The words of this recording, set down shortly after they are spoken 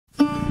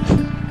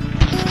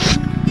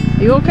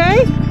You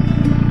okay?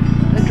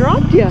 I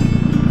dropped you.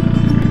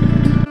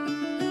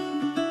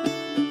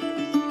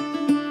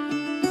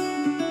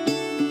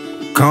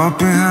 Caught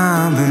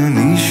behind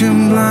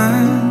Venetian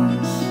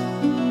blinds,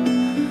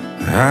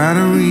 had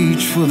to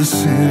reach for the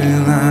city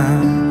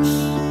lights.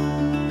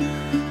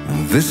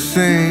 This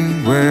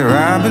ain't where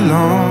I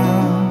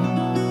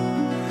belong.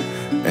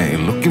 Hey,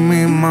 look at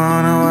me,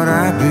 man, what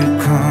I've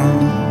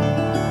become.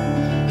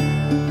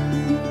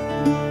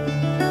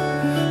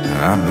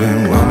 I've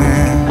been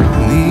running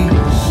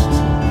east,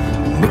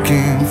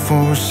 looking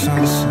for a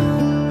sunset,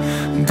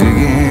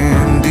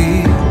 digging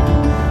deep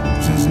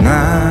since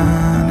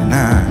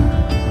 '99.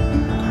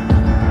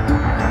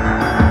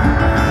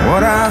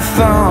 What I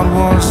thought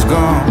was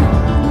gone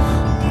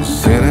was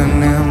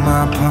sitting in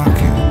my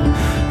pocket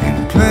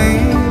in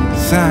plain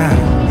sight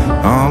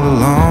all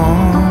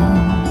along.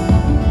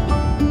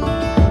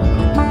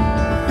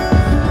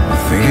 I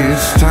think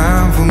it's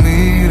time for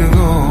me to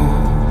go,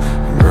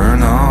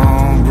 burn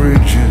all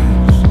bridges.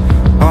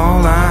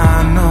 All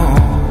I know,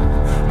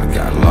 I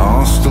got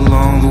lost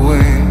along the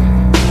way,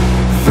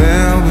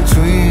 fell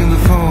between the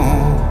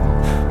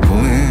foam,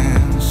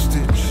 pulling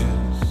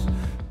stitches.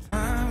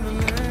 Time to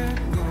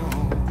let go,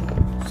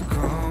 so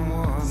come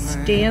what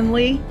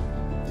may.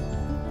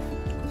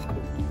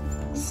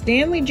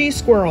 Stanley G.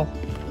 Squirrel.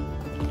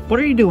 What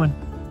are you doing?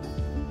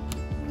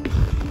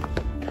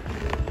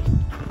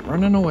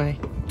 Running away.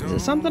 Is it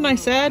something I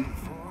said?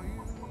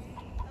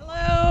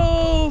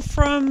 Hello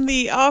from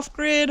the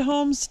Off-Grid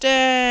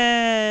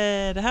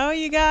Homestead. How are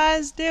you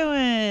guys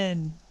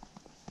doing?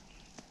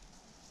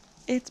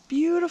 It's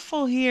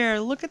beautiful here.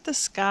 Look at the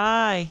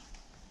sky.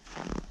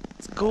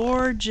 It's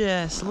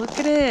gorgeous. Look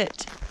at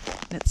it.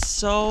 And it's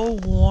so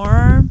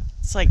warm.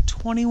 It's like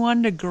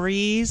 21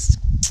 degrees.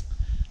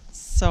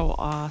 So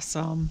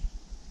awesome.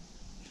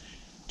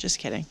 Just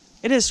kidding.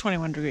 It is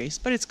 21 degrees,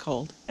 but it's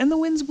cold. And the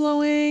wind's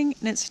blowing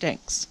and it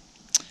stinks.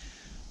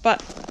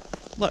 But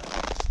look,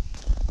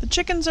 the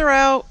chickens are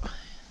out.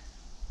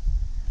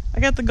 I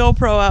got the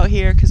GoPro out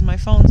here because my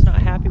phone's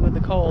not happy with the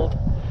cold.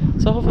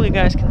 So hopefully you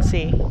guys can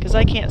see, because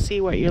I can't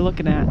see what you're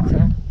looking at.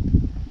 So.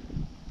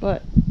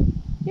 But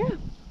yeah,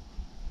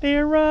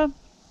 they're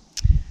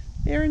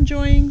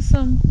enjoying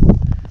some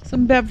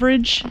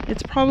beverage.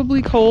 It's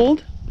probably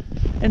cold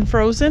and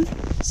frozen,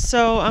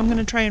 so I'm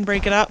gonna try and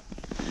break it up.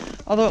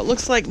 Although it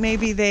looks like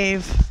maybe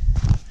they've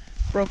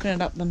broken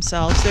it up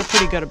themselves. They're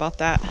pretty good about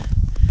that.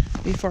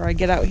 Before I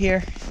get out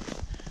here,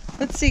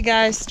 let's see,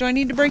 guys, do I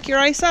need to break your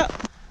ice up?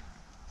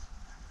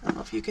 I don't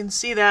know if you can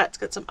see that. It's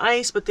got some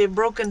ice, but they've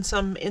broken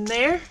some in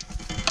there. Here,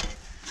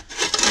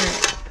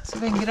 see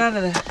if I can get out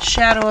of the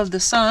shadow of the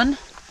sun.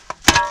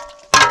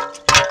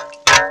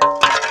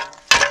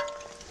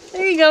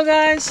 There you go,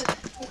 guys.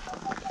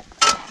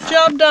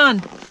 Job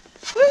done.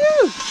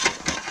 Woohoo!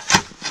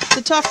 It's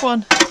a tough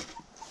one.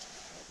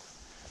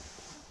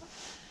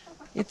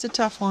 It's a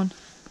tough one.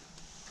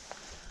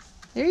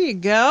 There you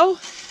go.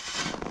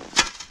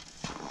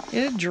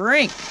 Get a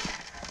drink.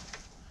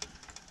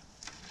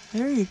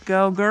 There you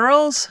go,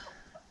 girls.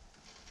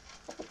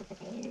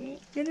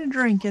 Get a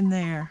drink in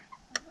there.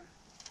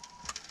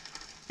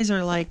 These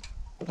are like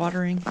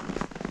watering.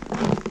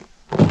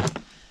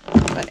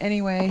 But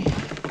anyway.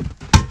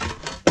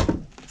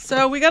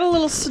 So we got a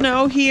little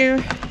snow here.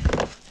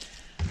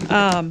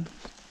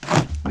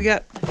 We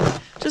got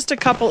just a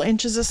couple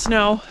inches of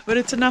snow, but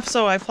it's enough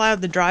so I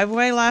plowed the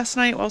driveway last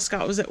night while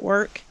Scott was at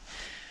work.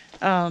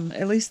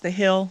 At least the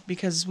hill,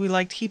 because we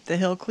like to keep the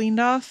hill cleaned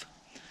off.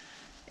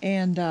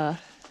 And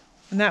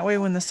that way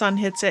when the sun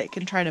hits it, it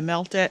can try to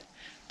melt it.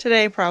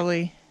 Today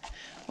probably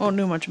won't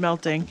do much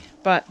melting,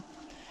 but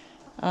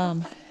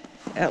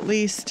at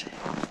least,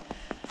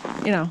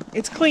 you know,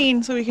 it's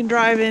clean so we can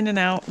drive in and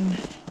out. And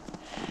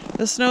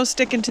the snow's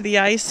sticking to the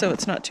ice, so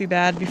it's not too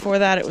bad. Before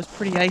that, it was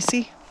pretty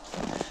icy.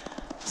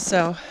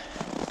 So,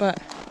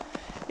 but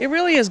it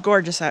really is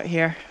gorgeous out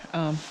here.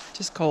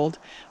 Just cold.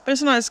 But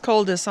it's not as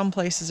cold as some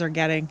places are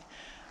getting.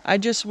 I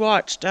just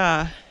watched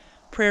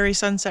Prairie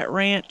Sunset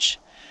Ranch,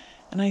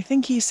 and I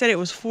think he said it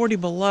was 40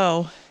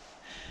 below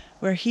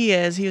where he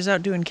is. He was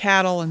out doing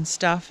cattle and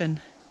stuff,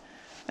 and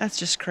that's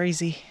just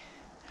crazy.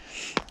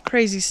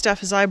 Crazy stuff.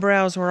 His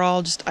eyebrows were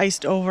all just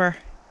iced over.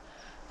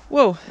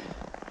 Whoa.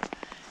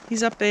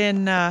 He's up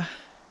in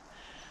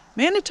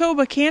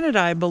Manitoba, Canada,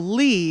 I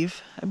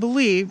believe.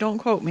 Don't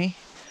quote me.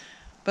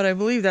 But I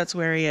believe that's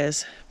where he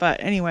is. But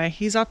anyway,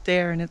 he's up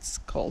there and it's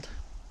cold.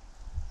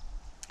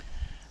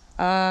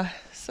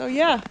 So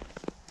yeah,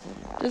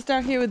 just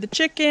out here with the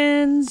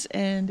chickens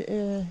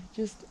and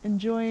just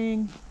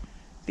enjoying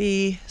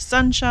the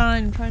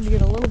sunshine and trying to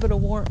get a little bit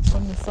of warmth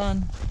from the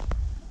sun.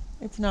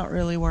 It's not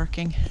really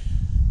working.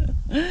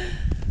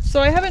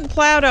 So I haven't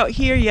plowed out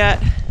here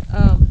yet.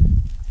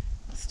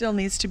 Still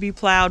needs to be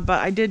plowed,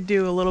 but I did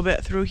do a little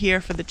bit through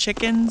here for the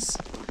chickens.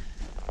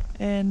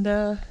 And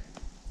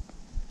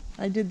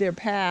I did their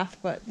path,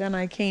 but then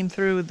I came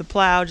through with the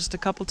plow just a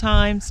couple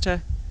times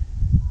to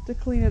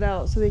clean it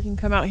out so they can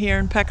come out here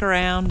and peck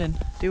around and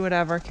do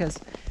whatever, because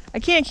I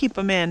can't keep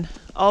them in.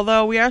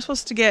 Although we are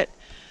supposed to get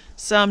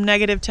some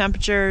negative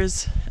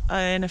temperatures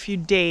in a few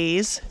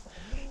days,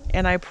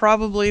 and I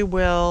probably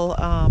will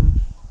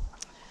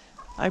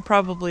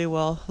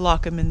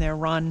lock them in their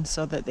run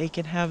so that they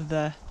can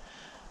have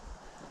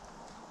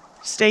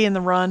stay in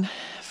the run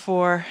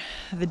for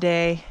the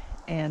day,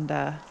 and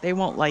they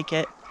won't like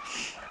it.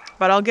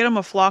 But I'll get them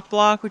a flock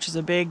block, which is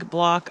a big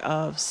block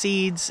of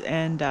seeds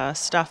and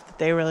stuff that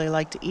they really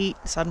like to eat,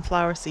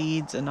 sunflower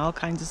seeds and all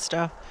kinds of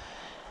stuff.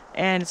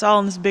 And it's all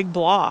in this big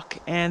block,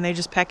 and they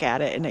just peck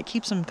at it, and it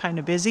keeps them kind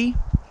of busy.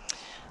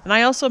 And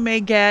I also may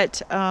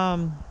get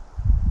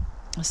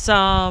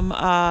some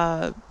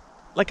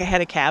like a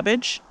head of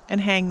cabbage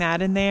and hang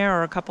that in there,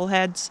 or a couple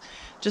heads,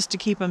 just to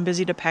keep them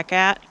busy to peck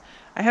at.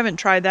 I haven't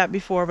tried that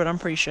before, but I'm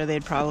pretty sure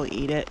they'd probably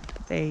eat it.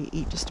 They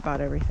eat just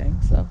about everything,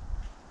 so.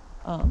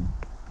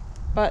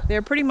 But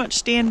they're pretty much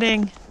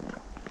standing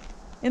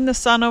in the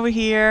sun over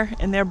here,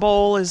 and their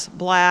bowl is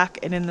black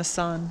and in the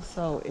sun.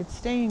 So it's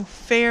staying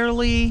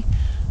fairly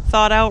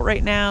thawed out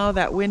right now.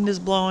 That wind is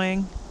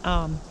blowing.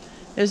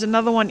 There's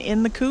another one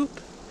in the coop,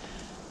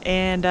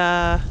 and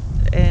I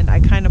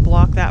kind of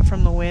block that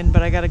from the wind,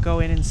 but I got to go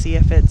in and see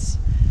if it's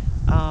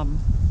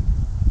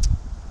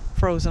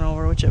frozen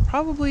over, which it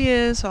probably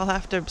is, so I'll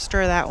have to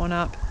stir that one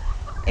up.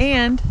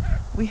 And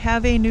we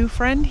have a new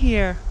friend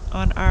here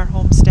on our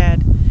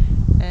homestead,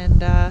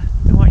 and I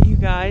want you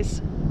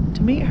guys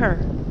to meet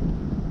her.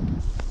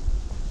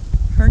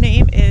 Her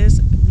name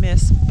is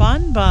Miss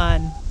Bun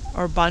Bun,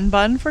 or Bun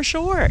Bun for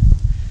short.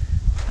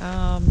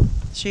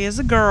 She is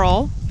a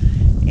girl,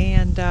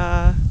 and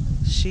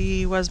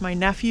she was my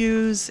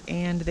nephew's,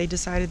 and they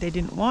decided they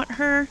didn't want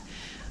her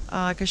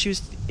because she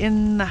was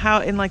in the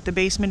house, in like the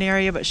basement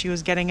area, but she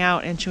was getting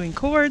out and chewing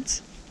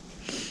cords,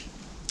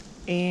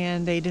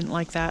 and they didn't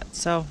like that.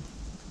 So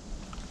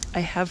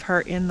I have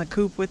her in the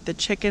coop with the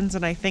chickens,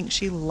 and I think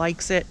she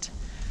likes it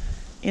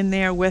in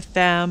there with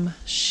them.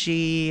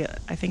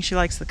 I think she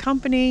likes the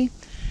company.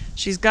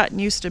 She's gotten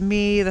used to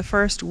me. The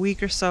first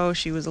week or so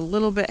she was a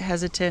little bit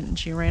hesitant, and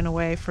she ran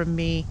away from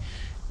me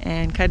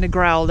and kind of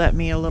growled at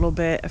me a little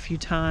bit a few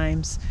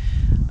times.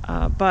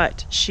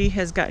 But she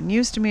has gotten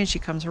used to me, and she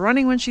comes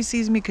running when she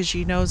sees me because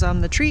she knows I'm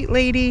the treat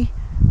lady,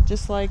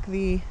 just like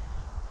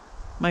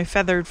my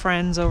feathered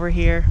friends over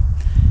here.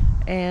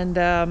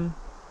 And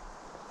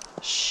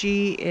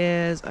she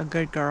is a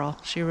good girl.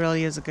 She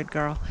really is a good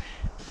girl.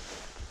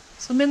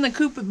 So I'm in the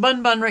coop with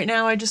Bun Bun right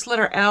now. I just let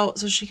her out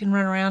so she can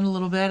run around a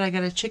little bit. I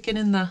got a chicken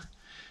in the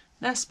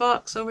nest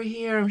box over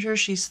here. I'm sure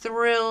she's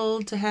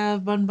thrilled to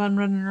have Bun Bun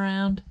running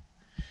around.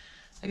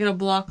 I gotta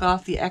block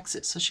off the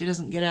exit so she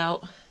doesn't get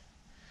out.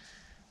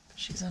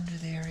 She's under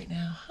there right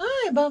now.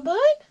 Hi, Bun Bun.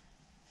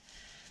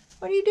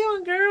 What are you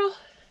doing, girl?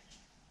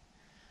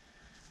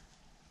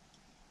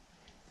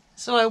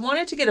 So I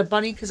wanted to get a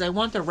bunny because I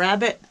want the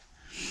rabbit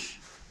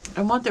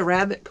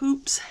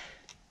poops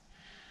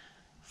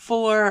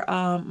for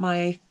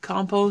my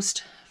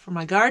compost for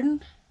my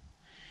garden.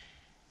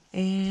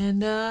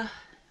 And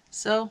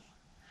so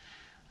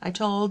I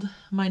told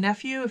my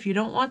nephew, if you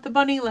don't want the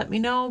bunny, let me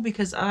know,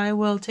 because I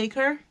will take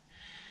her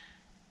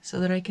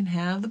so that I can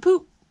have the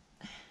poop.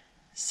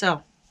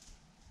 So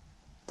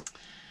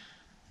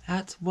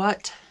that's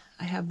what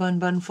I have Bun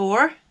Bun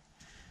for.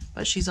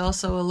 But she's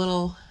also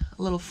a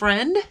little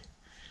friend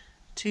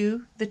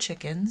to the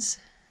chickens.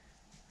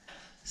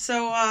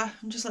 So I'm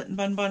just letting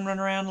Bun Bun run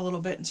around a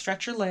little bit and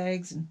stretch her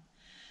legs and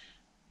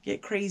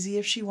get crazy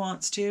if she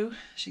wants to.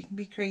 She can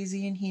be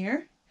crazy in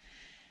here.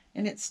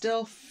 And it's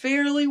still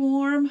fairly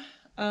warm.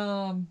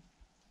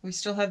 We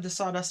still have the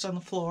sawdust on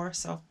the floor,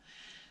 so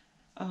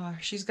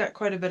she's got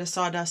quite a bit of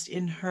sawdust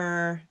in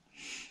her,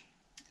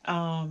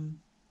 or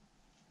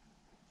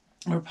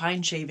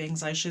pine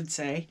shavings, I should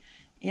say,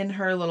 in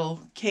her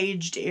little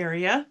caged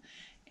area.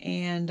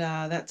 And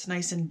that's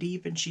nice and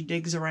deep, and she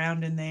digs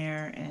around in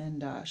there,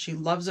 and she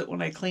loves it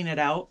when I clean it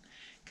out,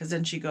 because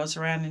then she goes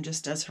around and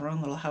just does her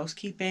own little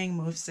housekeeping,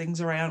 moves things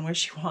around where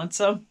she wants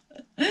them.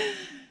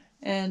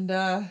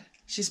 And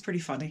she's pretty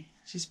funny.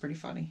 She's pretty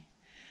funny.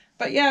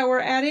 But yeah, we're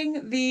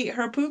adding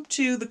her poop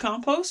to the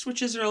compost,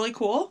 which is really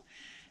cool.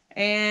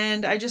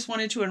 And I just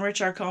wanted to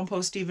enrich our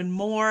compost even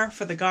more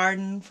for the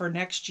garden for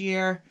next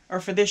year,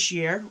 or for this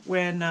year,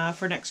 when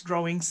for next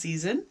growing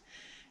season.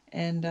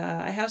 And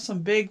I have some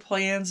big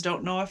plans.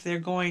 Don't know if they're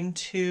going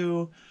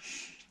to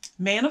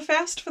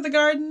manifest for the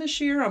garden this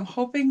year. I'm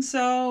hoping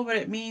so, but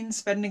it means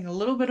spending a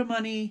little bit of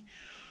money.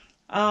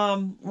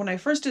 When I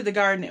first did the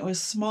garden, it was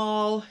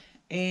small,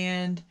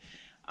 and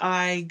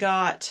I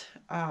got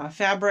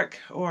fabric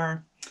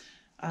or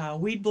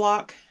weed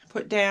block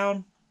put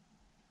down,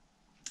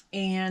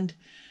 and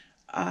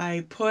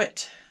I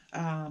put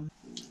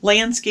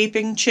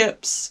landscaping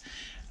chips,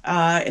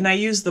 and I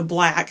used the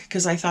black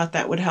because I thought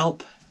that would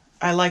help.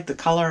 I like the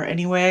color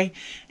anyway,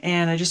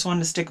 and I just wanted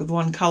to stick with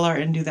one color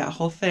and do that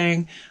whole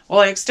thing.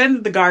 Well, I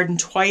extended the garden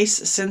twice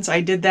since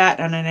I did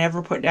that, and I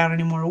never put down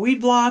any more weed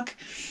block,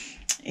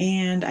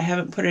 and I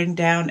haven't put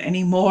down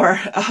any more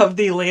of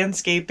the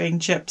landscaping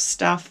chip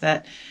stuff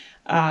that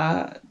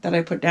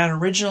I put down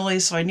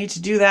originally. So I need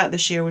to do that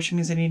this year, which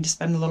means I need to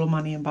spend a little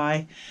money and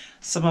buy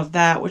some of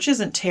that, which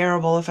isn't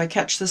terrible. If I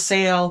catch the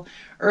sale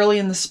early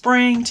in the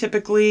spring,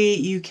 typically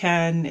you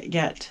can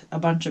get a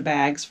bunch of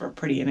bags for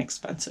pretty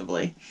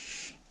inexpensively.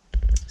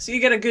 So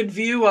you get a good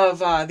view of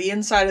the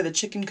inside of the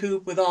chicken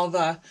coop with all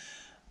the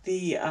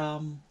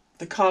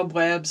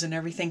cobwebs and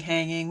everything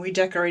hanging. We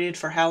decorated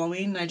for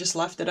Halloween and I just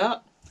left it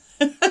up.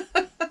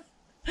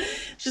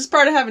 It's just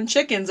part of having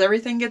chickens.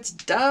 Everything gets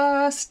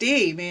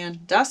dusty, man,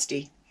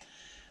 dusty.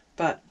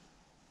 But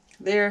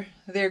they're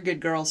good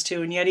girls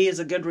too, and Yeti is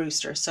a good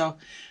rooster, so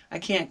I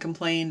can't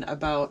complain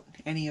about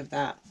any of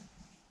that.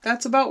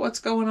 That's about what's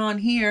going on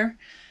here.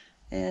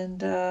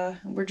 And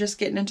we're just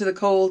getting into the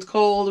cold.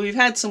 We've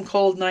had some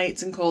cold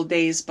nights and cold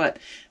days, but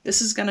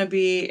this is going to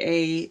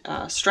be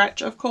a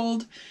stretch of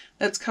cold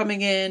that's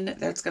coming in.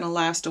 That's going to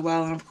last a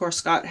while. And of course,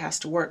 Scott has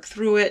to work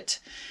through it,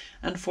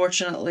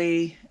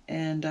 unfortunately.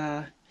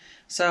 And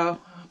so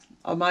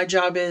my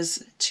job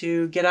is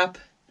to get up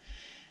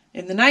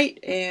in the night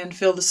and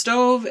fill the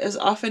stove as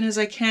often as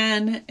I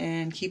can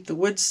and keep the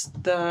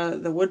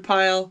wood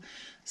pile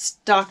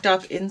stocked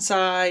up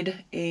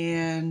inside,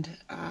 and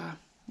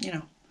you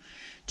know,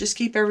 just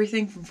keep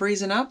everything from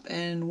freezing up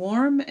and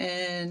warm,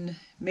 and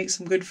make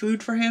some good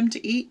food for him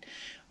to eat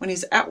when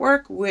he's at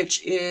work,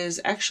 which is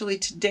actually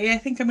today. I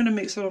think I'm going to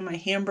make some of my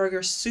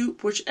hamburger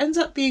soup, which ends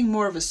up being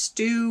more of a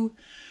stew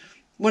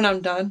when I'm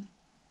done.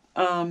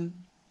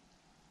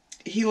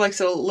 He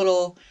likes it a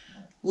little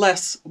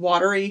less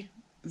watery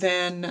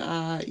than,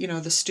 you know,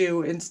 the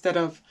stew instead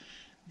of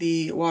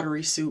the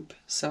watery soup.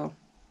 So,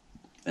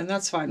 and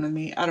that's fine with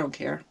me. I don't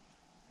care.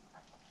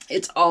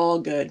 It's all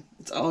good.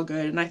 It's all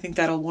good. And I think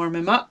that'll warm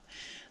him up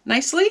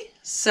nicely.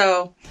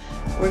 So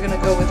we're going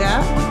to go with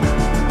that.